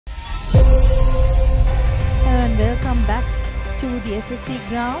welcome back to the SLC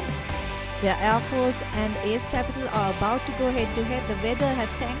grounds where Air Force and Ace Capital are about to go head to head. The weather has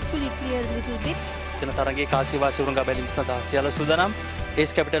thankfully cleared a little bit. තරගේ කාසිවාසී වරුංගා බැලින් සඳහා සියලු සූදානම්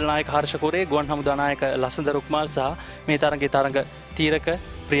ඒස් capital නායක හර්ෂ කුරේ ගුවන් හමුදා නායක ලසන්ද රුක්මාල් සහ මේ තරගේ තරඟ තීරක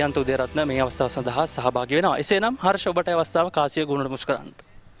ප්‍රියන්ත උදේරත්න මේ අවස්ථාව සඳහා සහභාගී වෙනවා. එසේනම් හර්ෂ ඔබට අවස්ථාව කාසිය ගුණට මුස් කරන්න.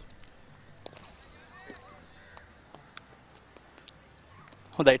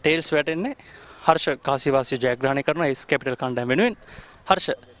 හොඳයි ටේල්ස් වැටෙන්නේ හර්ෂ කාසිවාසී ජයග්‍රහණය කරන ඒස් කැපිටල් කණ්ඩායම වෙනුවෙන්.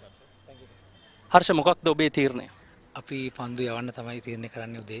 හර්ෂ මොකක්ද ඔබේ තීරණය?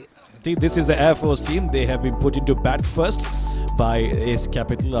 This is the Air Force team. They have been put into bat first by Ace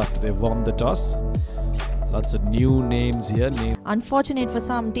Capital after they won the toss. Lots of new names here. Unfortunate for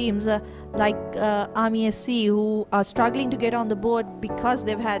some teams like Army SC who are struggling to get on the board because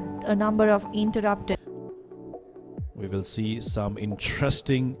they've had a number of interrupted. We will see some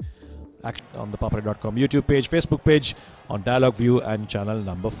interesting action on the Papare.com YouTube page, Facebook page, on Dialogue View and channel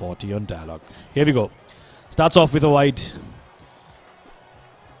number 40 on Dialogue. Here we go. Starts off with a wide.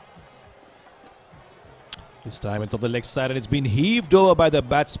 This time it's on the leg side and it's been heaved over by the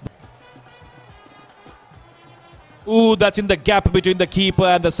batsman. Ooh, that's in the gap between the keeper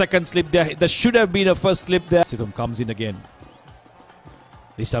and the second slip there. There should have been a first slip there. Sithum comes in again.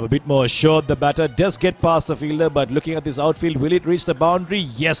 This time a bit more assured. The batter does get past the fielder, but looking at this outfield, will it reach the boundary?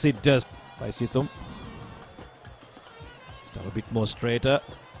 Yes, it does. By Sithum. This time a bit more straighter.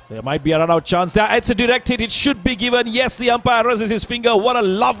 There might be a run-out chance there. It's a direct hit. It should be given. Yes, the umpire raises his finger. What a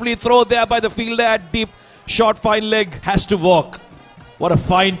lovely throw there by the fielder at deep. Short, fine leg. Has to walk. What a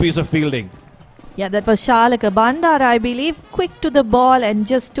fine piece of fielding. Yeah, that was Shalaka Bandara, I believe. Quick to the ball and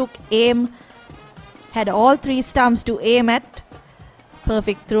just took aim. Had all three stumps to aim at.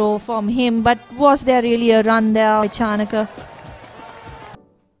 Perfect throw from him. But was there really a run there by Chanaka?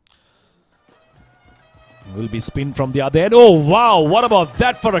 Will be spin from the other end. Oh wow, what about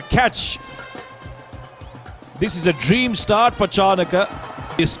that for a catch? This is a dream start for Chanaka.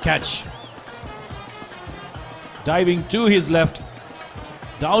 This catch. Diving to his left,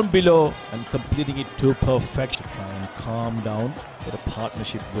 down below and completing it to perfection. Try and calm down, get a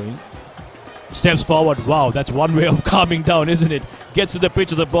partnership going. Steps forward. Wow, that's one way of calming down, isn't it? Gets to the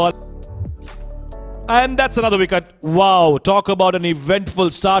pitch of the ball. And that's another wicket. Wow, talk about an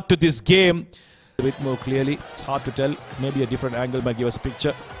eventful start to this game. A bit more clearly, it's hard to tell. Maybe a different angle might give us a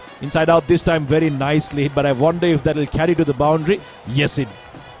picture. Inside out this time, very nicely hit, but I wonder if that will carry to the boundary. Yes, it.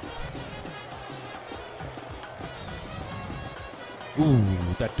 Ooh,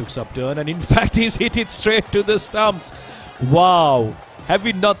 that took some turn, and in fact, he's hit it straight to the stumps. Wow, have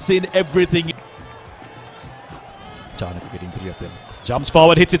we not seen everything? Chanaka getting three of them. Jumps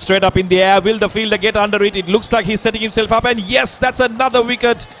forward, hits it straight up in the air. Will the fielder get under it? It looks like he's setting himself up, and yes, that's another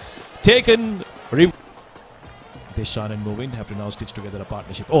wicket taken. Deshan and Movin have to now stitch together a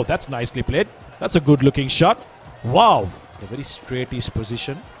partnership. Oh, that's nicely played. That's a good looking shot. Wow, a very straightish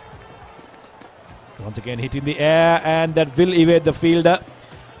position. Once again hit in the air, and that will evade the fielder.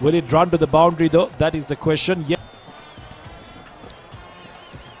 Will it run to the boundary though? That is the question. Yeah.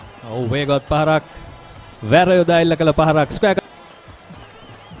 Oh, we got Paharak. Verayoda illa Paharak. Square.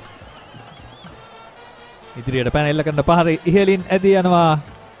 ඉදිරියට පැන එල්ල කරන පහර ඉහළින් ඇදී යනවා.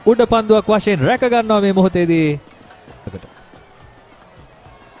 උඩ පන්දුවක් වශයෙන් රැක ගන්නවා මේ මොහොතේදී.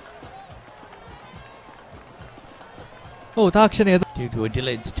 Oh, තාක්ෂණය due to a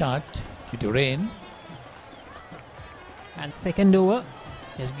delayed start due to rain. And second over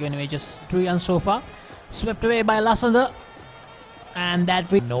has given away just 3 runs so far. Swept away by Lasanda. And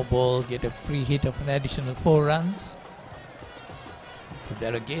that no ball, get a free hit of an additional 4 runs. So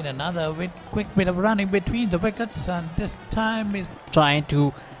there again another quick bit of running between the wickets, and this time is trying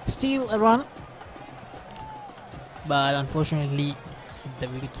to steal a run, but unfortunately the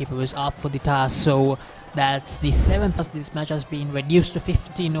wicketkeeper was up for the task. So that's the 7th. This match has been reduced to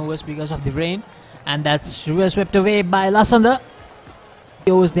 15 overs because of the rain, and that's swept away by Lasanda.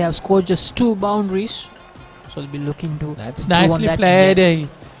 The overs they have scored just 2 boundaries, so they'll be looking to. That's nicely played. Yes.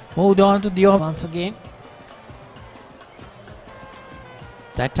 Moved on to the once again.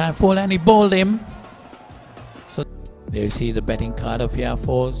 That time Folani bowled him. So there you see the betting card of Air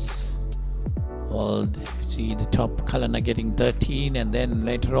Force. All see the top Kalana getting 13, and then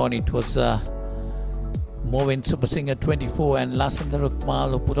later on it was Movin Super Singer 24 and Lasanda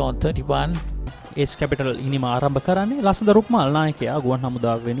Rukmal who put on 31. Ace Capital ඉනිම ආරම්භ කරන්නේ ලසඳ රුක්මාල් නායකයා ගුවන්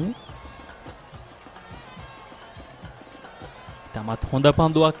හමුදාව වෙනුවෙන්. තමත් හොඳ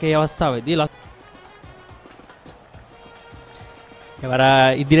පන්දුවක් ඒ අවස්ථාවේදී එවර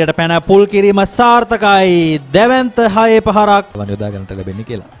ඉදිරියට පැන පුල් කිරීම සාර්ථකයි. දෙවන්ත 6 පහරක් යොදා ගන්නට ලැබෙන්නේ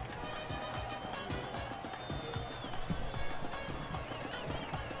කියලා.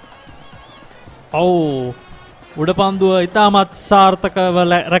 ඔව් උඩ පන්දුව ඉතාමත් සාර්ථකව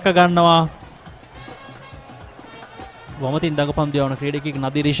රැක ගන්නවා. වමතින් දඟ පන්දු යවන ක්‍රීඩකයෙක්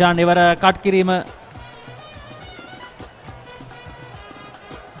නදී රිෂාන් එවර කට් කිරීම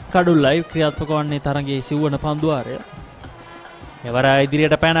කඩුල්ලයි ක්‍රියාත්මක වන්නේ තරගයේ සිව්වන පන්දුවාරය. එවර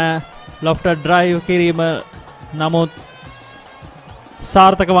ඉදිරියට පැන ලොෆ්ට් ඩ්‍රයිව් කිරීම නමුත්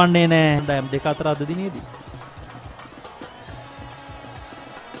සාර්ථක වන්නේ නැහැ. ඩෑම් දෙක අතර අද දිනේදී.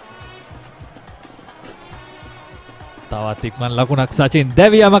 තවත් ඉක්මන් ලකුණක් සචින්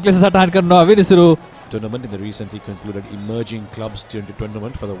දැවියමක් ලෙස සටහන් කරනවා විනිසුරු. Tournament in the recently concluded emerging clubs T20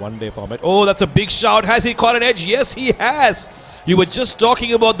 tournament for the one-day format. Oh, that's a big shout. Has he caught an edge? Yes, he has. You were just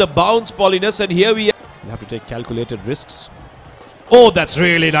talking about the bounce, Paulinus, and here we are. You have to take calculated risks. Oh, that's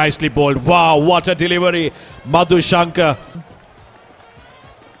really nicely bowled. Wow, what a delivery. Madhu Shankar.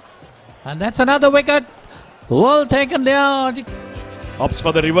 And that's another wicket. Well taken there. Opts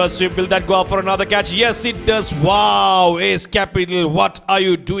for the reverse sweep. Will that go up for another catch? Yes, it does. Wow, Ace Capital, what are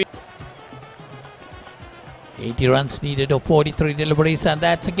you doing? 80 runs needed of 43 deliveries, and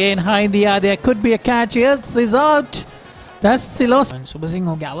that's again high in the air. There could be a catch. Yes, he's out. That's the loss.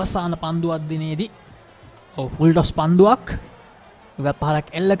 සුබසිංහගේ අවසාන පන්දුවක් දිනේදී full toss පන්දුවක් ඉවත් පහරක්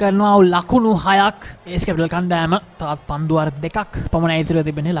එල්ල කරනවා. ලකුණු 6ක් ඒස් capital කණ්ඩායම තවත් පන්දුවර දෙකක් පමණ ඉතිරිව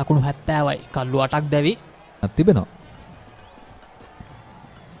තිබෙන්නේ. ලකුණු 70යි කල්ලු 8ක් දැවි තිබෙනවා.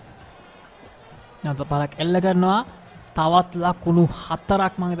 නැවත පහරක් එල්ල කරනවා. තවත් ලකුණු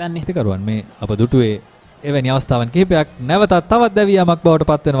 4ක් මම හිතන්නේ හිතකරුවන් මේ අප දුටුවේ එවැනි අවස්ථාවන් කිහිපයක් නැවතත් තවත් දැවියමක් බවට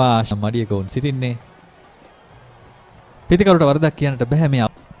පත් වෙනවා. මඩියක උන් සිටින්නේ. පිටිකරුට වරදක් කියන්නට බෑ මේ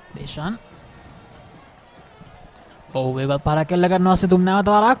දේශාන්. ඔව් ඒවත් පාරක් එල්ල කරනවා සිතුම්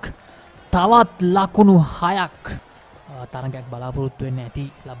නැවත වරක්. තවත් ලකුණු 6ක් තරගයක් බලාපොරොත්තු වෙන්න ඇති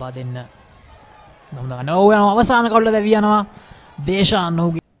ලබා දෙන්න. මම දන්නවා ඔව් යනවා අවසාන කවුල දැවි යනවා. දේශාන්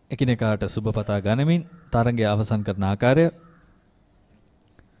ඔහුගේ එකිනෙකාට සුබ පතා ගනිමින් තරගය අවසන් කරන ආකාරය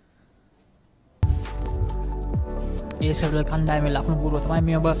ඒස් කැපිටල් කණ්ඩායමේ ලකුණු පුරව තමයි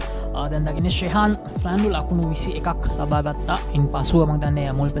මේ ඔබ දැන් දකින්නේ. ශ්‍රේහාන් ෆ්‍රැන්ඩු ලකුණු 21ක් ලබා ගත්තා. ඉන් පසුව මම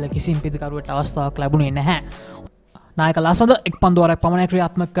දන්නේ මුල් පෙළ කිසිම පිටිකරුවට අවස්ථාවක් ලැබුණේ නැහැ. නායක ලසඳ එක් පන්දුවරක් පමණ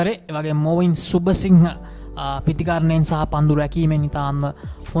ක්‍රියාත්මක කරේ. ඒ වගේම මොවින් සුබසිංහ පිටිකරණයෙන් සහ පන්දු රැකීමෙන් ඉතාම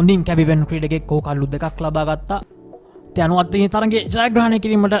හොඳින් කැපිපෙනුණු ක්‍රීඩකෙක්. ඔහු කල්ලු දෙකක් ලබා ගත්තා. අනුවත් තරගේ ජයග්‍රහණය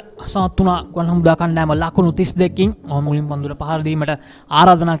කිරීමට සමත් වුණා ගුවන් හමුදා කණ්ඩායම ලකුණු 32කින්. ඔහු මුලින් පන්දුර පහර දීමට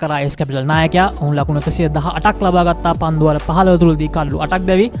ආරාධනා කරා ඒස් කැපිටල් නායකයා. ඔහු ලකුණු 118ක් ලබා ගත්තා. පන්දුවර 15 තුලදී කල්ලු 8ක්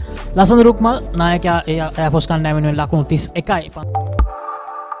දැවි. ලසඳ රුක්මල් නායකයා එයාෆෝස් කණ්ඩායම වෙනුවෙන් ලකුණු 31යි.